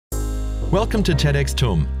Welcome to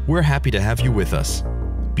TEDxTUM. We're happy to have you with us.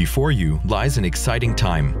 Before you lies an exciting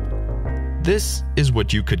time. This is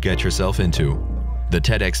what you could get yourself into. The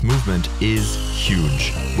TEDx movement is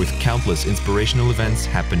huge, with countless inspirational events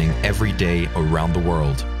happening every day around the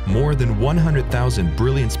world. More than 100,000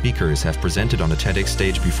 brilliant speakers have presented on a TEDx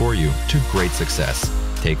stage before you to great success.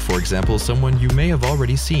 Take, for example, someone you may have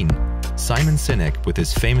already seen, Simon Sinek with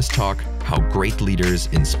his famous talk, How Great Leaders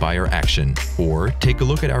Inspire Action. Or take a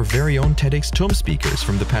look at our very own TEDxTUM speakers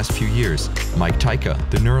from the past few years, Mike Tyka,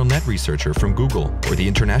 the neural net researcher from Google, or the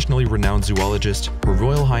internationally renowned zoologist, Her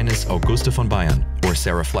Royal Highness Auguste von Bayern, or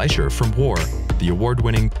Sarah Fleischer from WAR, the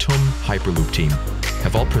award-winning TUM Hyperloop team,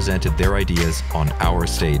 have all presented their ideas on our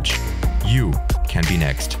stage. You can be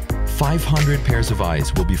next. 500 pairs of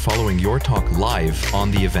eyes will be following your talk live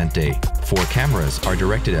on the event day. 4 cameras are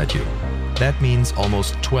directed at you. That means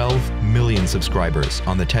almost 12 million subscribers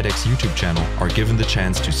on the TEDx YouTube channel are given the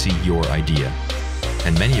chance to see your idea.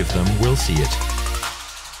 And many of them will see it.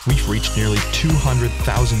 We've reached nearly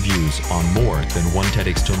 200,000 views on more than one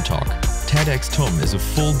TEDxTUM talk. TEDxTUM is a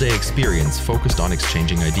full-day experience focused on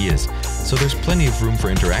exchanging ideas, so there's plenty of room for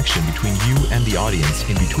interaction between you and the audience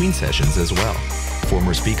in between sessions as well.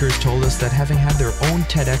 Former speakers told us that having had their own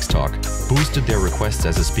TEDx talk boosted their requests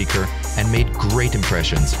as a speaker and made great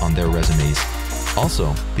impressions on their resumes.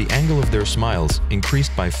 Also, the angle of their smiles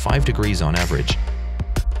increased by 5 degrees on average.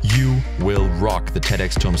 You will rock the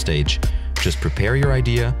TEDxTUM stage. Just prepare your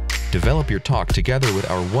idea, develop your talk together with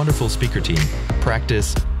our wonderful speaker team,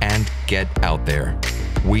 practice, and get out there.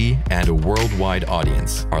 We and a worldwide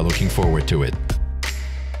audience are looking forward to it.